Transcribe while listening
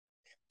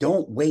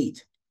Don't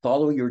wait.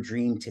 Follow your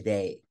dream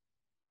today.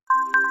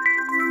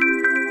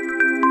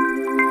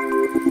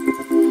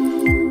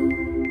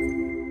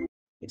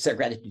 It's that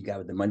gratitude guy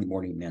with the Monday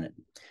Morning Minute.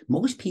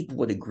 Most people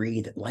would agree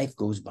that life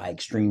goes by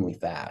extremely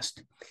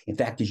fast. In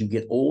fact, as you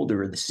get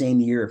older, the same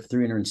year of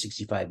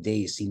 365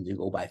 days seems to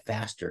go by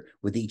faster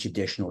with each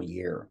additional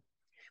year.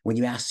 When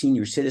you ask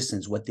senior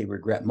citizens what they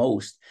regret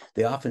most,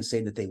 they often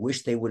say that they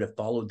wish they would have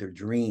followed their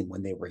dream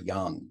when they were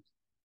young.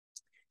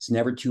 It's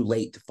never too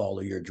late to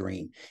follow your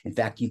dream. In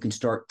fact, you can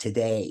start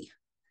today.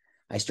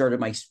 I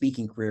started my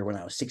speaking career when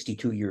I was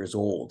 62 years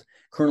old.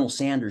 Colonel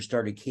Sanders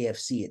started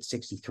KFC at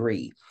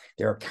 63.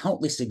 There are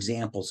countless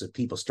examples of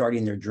people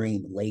starting their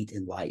dream late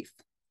in life.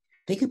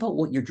 Think about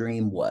what your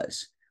dream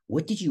was.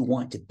 What did you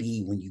want to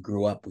be when you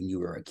grew up when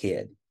you were a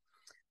kid?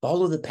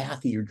 Follow the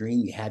path of your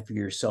dream you had for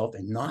yourself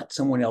and not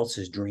someone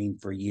else's dream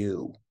for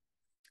you.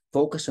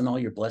 Focus on all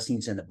your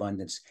blessings and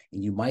abundance,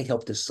 and you might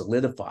help to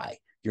solidify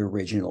your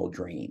original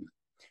dream.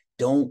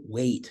 Don't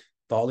wait.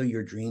 Follow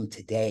your dream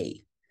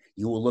today.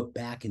 You will look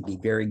back and be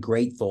very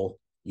grateful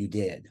you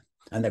did.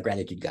 I'm the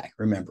gratitude guy.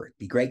 Remember,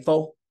 be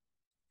grateful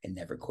and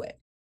never quit.